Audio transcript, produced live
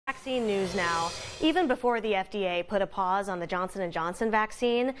Vaccine news now. Even before the FDA put a pause on the Johnson & Johnson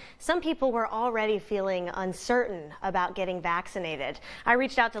vaccine, some people were already feeling uncertain about getting vaccinated. I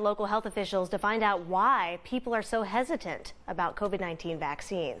reached out to local health officials to find out why people are so hesitant about COVID-19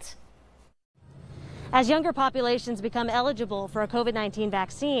 vaccines. As younger populations become eligible for a COVID-19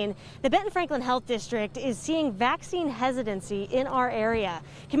 vaccine, the Benton-Franklin Health District is seeing vaccine hesitancy in our area.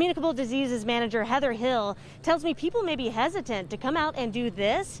 Communicable Diseases Manager Heather Hill tells me people may be hesitant to come out and do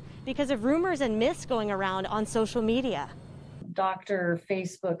this because of rumors and myths going around on social media. Doctor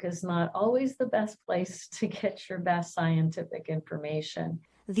Facebook is not always the best place to get your best scientific information.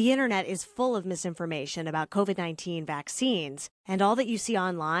 The internet is full of misinformation about COVID-19 vaccines, and all that you see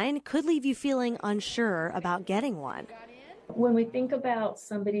online could leave you feeling unsure about getting one. When we think about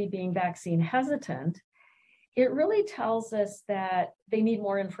somebody being vaccine hesitant, it really tells us that they need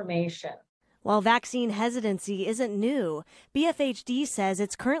more information. While vaccine hesitancy isn't new, BFHD says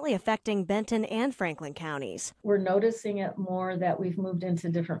it's currently affecting Benton and Franklin counties. We're noticing it more that we've moved into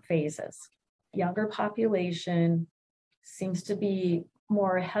different phases. Younger population seems to be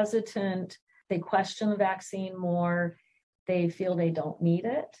more hesitant. They question the vaccine more. They feel they don't need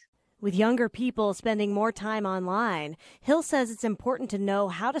it. With younger people spending more time online, Hill says it's important to know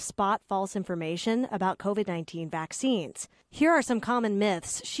how to spot false information about COVID-19 vaccines. Here are some common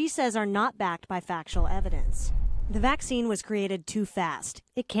myths she says are not backed by factual evidence. The vaccine was created too fast.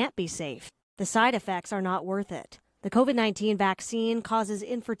 It can't be safe. The side effects are not worth it. The COVID-19 vaccine causes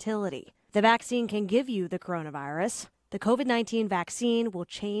infertility. The vaccine can give you the coronavirus. The COVID-19 vaccine will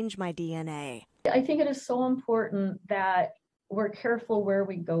change my DNA. I think it is so important that we're careful where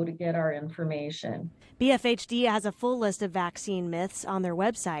we go to get our information. BFHD has a full list of vaccine myths on their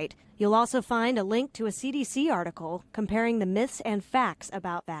website. You'll also find a link to a CDC article comparing the myths and facts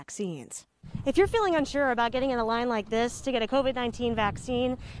about vaccines. If you're feeling unsure about getting in a line like this to get a COVID-19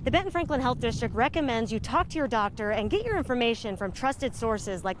 vaccine, the Benton-Franklin Health District recommends you talk to your doctor and get your information from trusted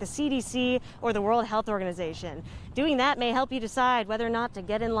sources like the CDC or the World Health Organization. Doing that may help you decide whether or not to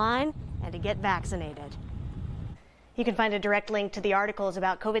get in line and to get vaccinated. You can find a direct link to the articles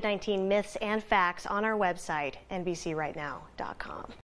about COVID-19 myths and facts on our website, NBCRightNow.com.